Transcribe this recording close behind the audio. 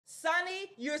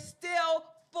Sonny, you're still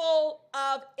full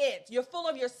of it. You're full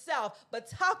of yourself, but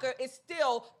Tucker is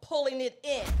still pulling it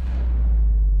in.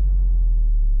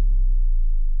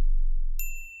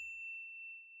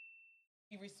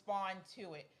 You respond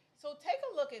to it. So take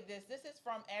a look at this. This is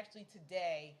from actually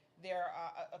today. They're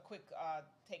a quick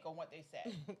take on what they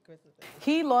said.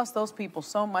 He lost those people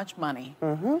so much money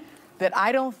that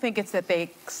I don't think it's that they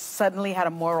suddenly had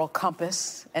a moral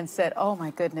compass and said, oh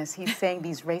my goodness, he's saying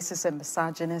these racist and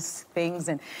misogynist things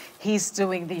and he's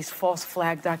doing these false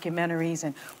flag documentaries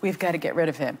and we've got to get rid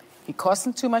of him. He cost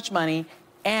them too much money.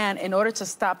 And in order to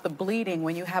stop the bleeding,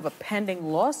 when you have a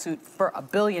pending lawsuit for over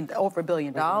 $1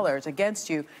 billion against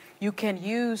you, you can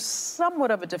use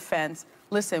somewhat of a defense.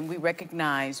 Listen, we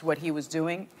recognize what he was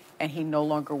doing, and he no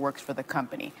longer works for the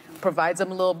company. Provides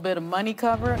him a little bit of money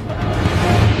cover.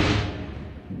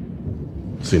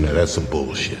 See, now that's some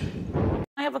bullshit.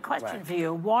 I have a question for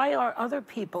you. Why are other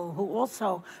people who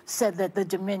also said that the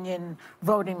Dominion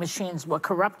voting machines were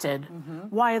corrupted,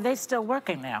 why are they still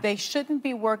working there? They shouldn't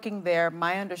be working there.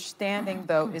 My understanding,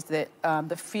 though, is that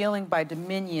the feeling by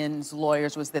Dominion's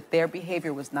lawyers was that their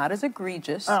behavior was not as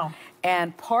egregious.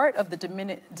 And part of the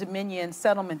Dominion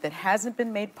settlement that hasn't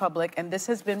been made public, and this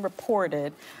has been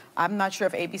reported, I'm not sure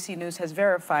if ABC News has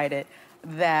verified it,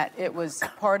 that it was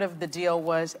part of the deal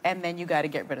was, and then you got to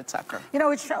get rid of Tucker. You know,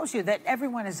 it shows you that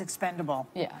everyone is expendable.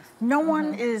 Yeah. No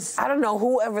one is... I don't know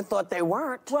who ever thought they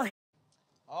weren't. Well,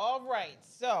 all right,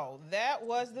 so that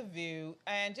was The View.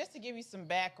 And just to give you some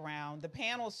background, the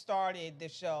panel started the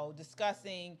show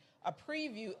discussing a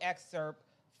preview excerpt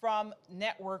from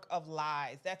Network of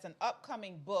Lies. That's an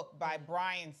upcoming book by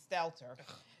Brian Stelter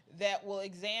that will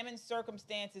examine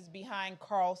circumstances behind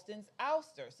Carlson's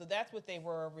ouster. So that's what they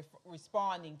were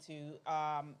responding to,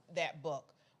 that book.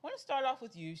 I want to start off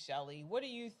with you, Shelley. What do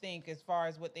you think as far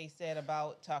as what they said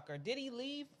about Tucker? Did he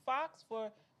leave Fox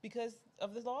because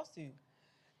of this lawsuit?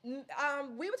 We were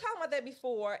talking about that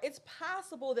before. It's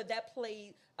possible that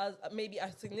played maybe a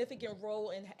significant role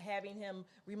in having him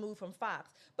removed from Fox.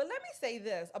 But let me say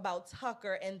this about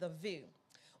Tucker and The View.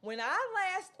 When I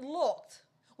last looked,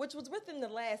 which was within the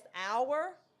last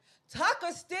hour,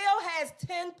 Tucker still has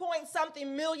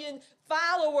 10-point-something million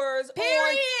followers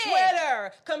on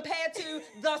Twitter compared to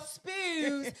the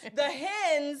Spews, the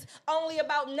Hens, only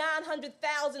about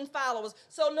 900,000 followers.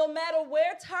 So no matter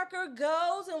where Tucker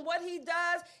goes and what he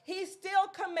does, he still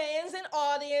commands an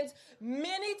audience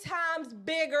many times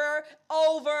bigger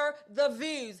over the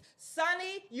views.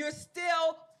 Sonny, you're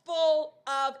still full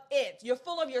of it. You're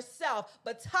full of yourself,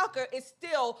 but Tucker is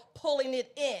still pulling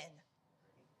it in.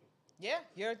 Yeah,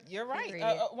 you're right.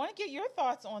 I want to get your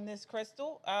thoughts on this,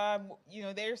 Crystal. You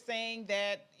know, they're saying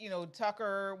that, you know,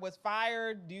 Tucker was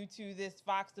fired due to this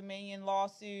Fox Dominion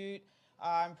lawsuit.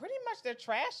 Pretty much they're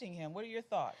trashing him. What are your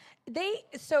thoughts?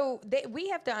 We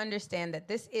have to understand that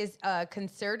this is a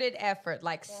concerted effort.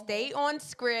 Like, stay on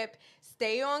script,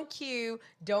 stay on cue.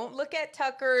 Don't look at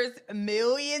Tucker's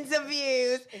millions of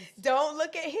views. Don't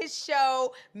look at his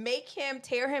show.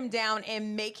 Tear him down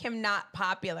and make him not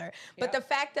popular. But the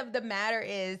fact of the matter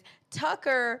is,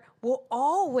 Tucker will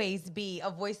always be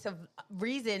a voice of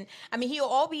reason. I mean, he'll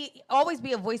always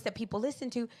be a voice that people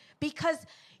listen to, because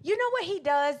you know what he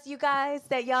does, you guys,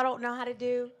 that y'all don't know how to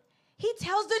do? He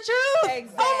tells the truth.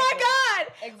 Exactly. Oh my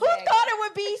God. Exactly. Who thought it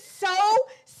would be so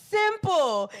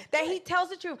simple that he tells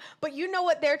the truth? But you know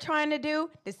what they're trying to do?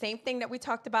 The same thing that we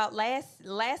talked about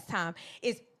last time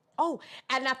is,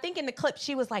 and I think in the clip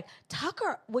she was like,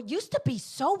 Tucker, what used to be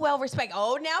so well respected.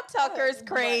 Oh, now Tucker's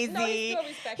crazy. No, he's still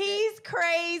respected. He's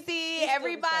crazy.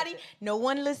 Everybody, no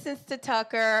one listens to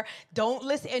Tucker. Don't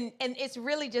listen. And it's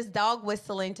really just dog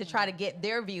whistling to try to get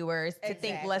their viewers to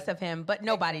think less of him, but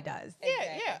nobody does.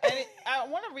 Yeah. And I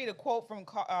want to read a quote from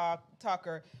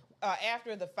Tucker.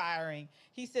 After the firing,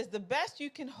 he says, the best you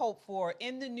can hope for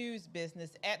in the news business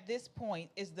at this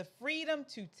point is the freedom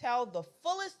to tell the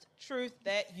fullest truth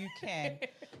that you can.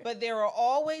 But there are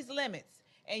always limits.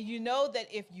 And you know that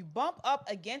if you bump up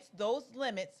against those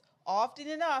limits often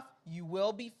enough, you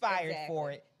will be fired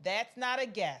for it. That's not a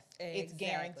guess. It's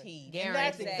guaranteed. And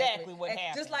that's exactly what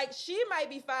happened. Just like she might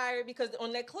be fired because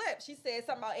on that clip, she said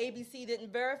something about ABC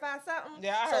didn't verify something.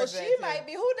 Yeah, I heard so that she too. might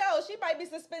be, who knows? She might be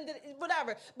suspended,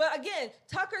 whatever. But again,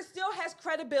 Tucker still has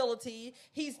credibility.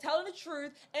 He's telling the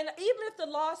truth. And even if the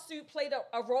lawsuit played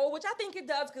a role, which I think it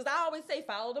does, because I always say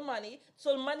follow the money.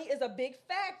 So the money is a big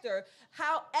factor.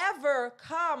 However,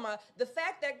 the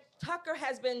fact that Tucker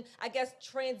has been, I guess,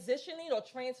 transitioning or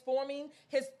transforming informing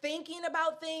his thinking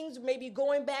about things, maybe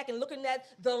going back and looking at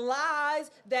the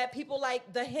lies that people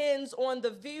like the hens on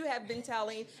The View have been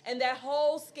telling, and that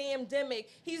whole scamdemic.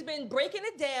 He's been breaking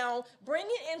it down, bringing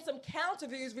in some counter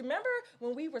views. Remember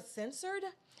when we were censored?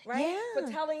 Right? Yeah.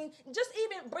 For telling, just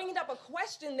even bringing up a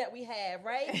question that we have,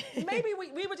 right? Maybe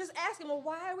we were just asking, well,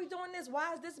 why are we doing this?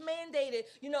 Why is this mandated?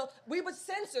 You know, we would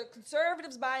censor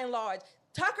conservatives by and large.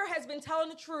 Tucker has been telling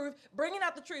the truth, bringing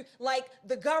out the truth, like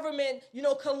the government, you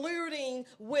know, colluding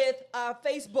with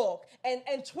Facebook and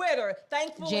Twitter.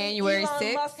 Thankfully, January Elon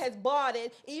 6th. Musk has bought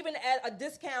it, even at a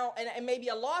discount and maybe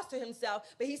a loss to himself,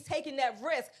 but he's taking that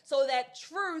risk so that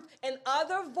truth and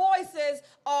other voices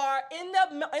are in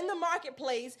the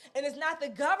marketplace, and it's not the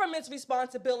government's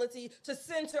responsibility to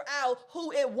censor out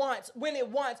who it wants, when it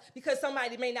wants, because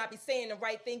somebody may not be saying the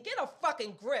right thing. Get a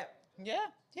fucking grip. Yeah,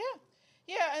 yeah.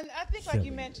 Yeah, and I think like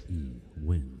you mentioned. E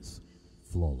wins.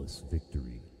 Flawless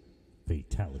victory.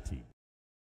 Fatality.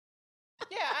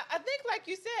 Yeah, I think like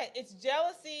you said, it's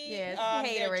jealousy. Yeah,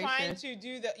 it's they're trying hateration. to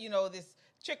do the, this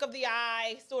trick of the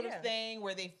eye sort of thing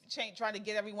where they trying to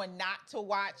get everyone not to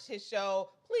watch his show.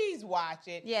 Please watch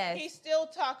it. Yes. He's still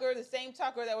Tucker, the same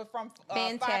Tucker that was from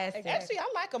Fantastic. Fox. Actually,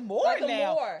 I like him more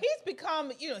now. He's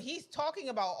become, he's talking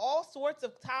about all sorts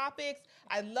of topics.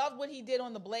 I loved what he did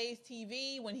on the Blaze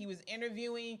TV when he was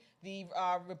interviewing the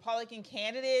Republican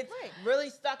candidates. Right. Really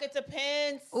stuck it to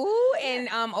Pence. Ooh, and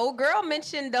old girl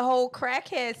mentioned the whole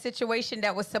crackhead situation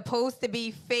that was supposed to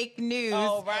be fake news.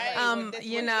 Oh, right. With this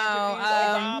You week's know, interviews,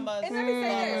 Obama's. And let me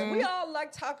say this, we all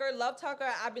like Tucker, love Tucker.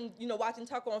 I've been, watching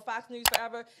Tucker on Fox News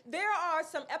forever. There are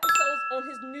some episodes on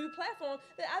his new platform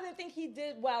that I didn't think he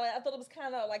did well. I thought it was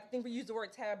kind of like, I think we used the word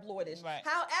tabloidish. Right.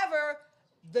 However,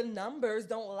 the numbers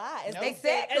don't lie. As Nope.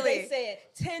 they said,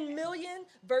 10 million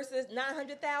versus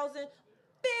 900,000.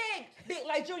 Big,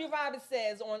 like Julia Roberts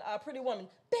says on Pretty Woman.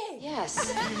 Big.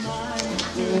 Yes.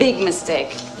 Big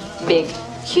mistake. Big.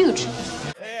 Huge.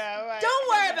 Yeah, right. don't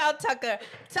worry about Tucker.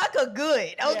 Tucker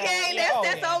good, okay?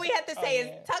 That's all we have to say is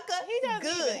Tucker He doesn't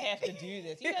good. even have to do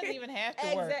this. He doesn't even have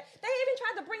to work. They even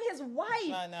tried to bring his wife.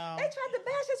 I know. They tried to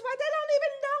bash his wife. They don't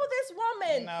even know this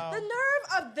woman. No. The nerve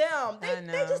of them.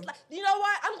 They just like, you know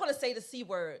what? I'm going to say the C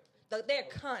word. They're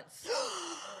cunts.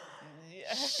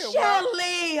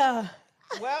 Shelly.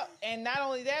 Well, and not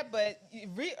only that, but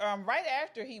right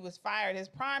after he was fired, his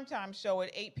primetime show at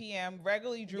 8 p.m.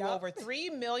 regularly drew over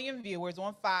 3 million viewers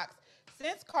on Fox.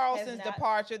 Since Carlson's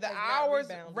departure, the hour's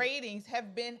ratings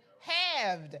have been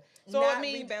halved. So Not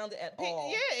rebounded at all.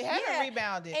 Yeah, it hasn't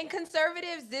rebounded. And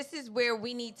conservatives, this is where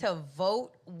we need to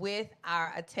vote with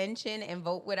our attention and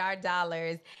vote with our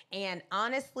dollars. And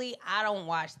honestly, I don't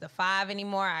watch The 5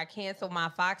 anymore. I canceled my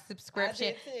Fox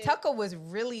subscription. Tucker was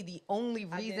really the only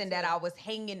reason that I was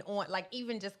hanging on, like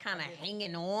even just kind of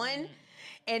hanging on.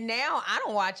 And now I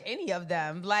don't watch any of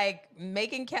them. Like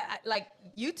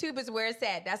YouTube is where it's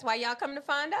at. That's why y'all come to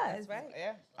find us. That's right.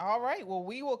 Yeah. All right. Well,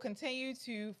 we will continue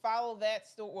to follow that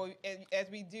story. As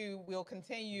we do, we'll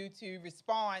continue to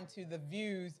respond to the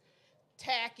View's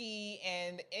tacky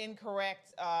and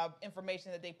incorrect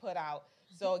information that they put out.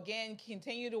 So again,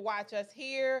 continue to watch us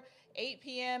here, 8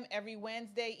 p.m. every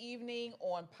Wednesday evening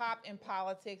on Pop and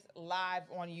Politics live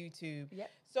on YouTube. Yep.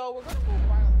 So we're going to move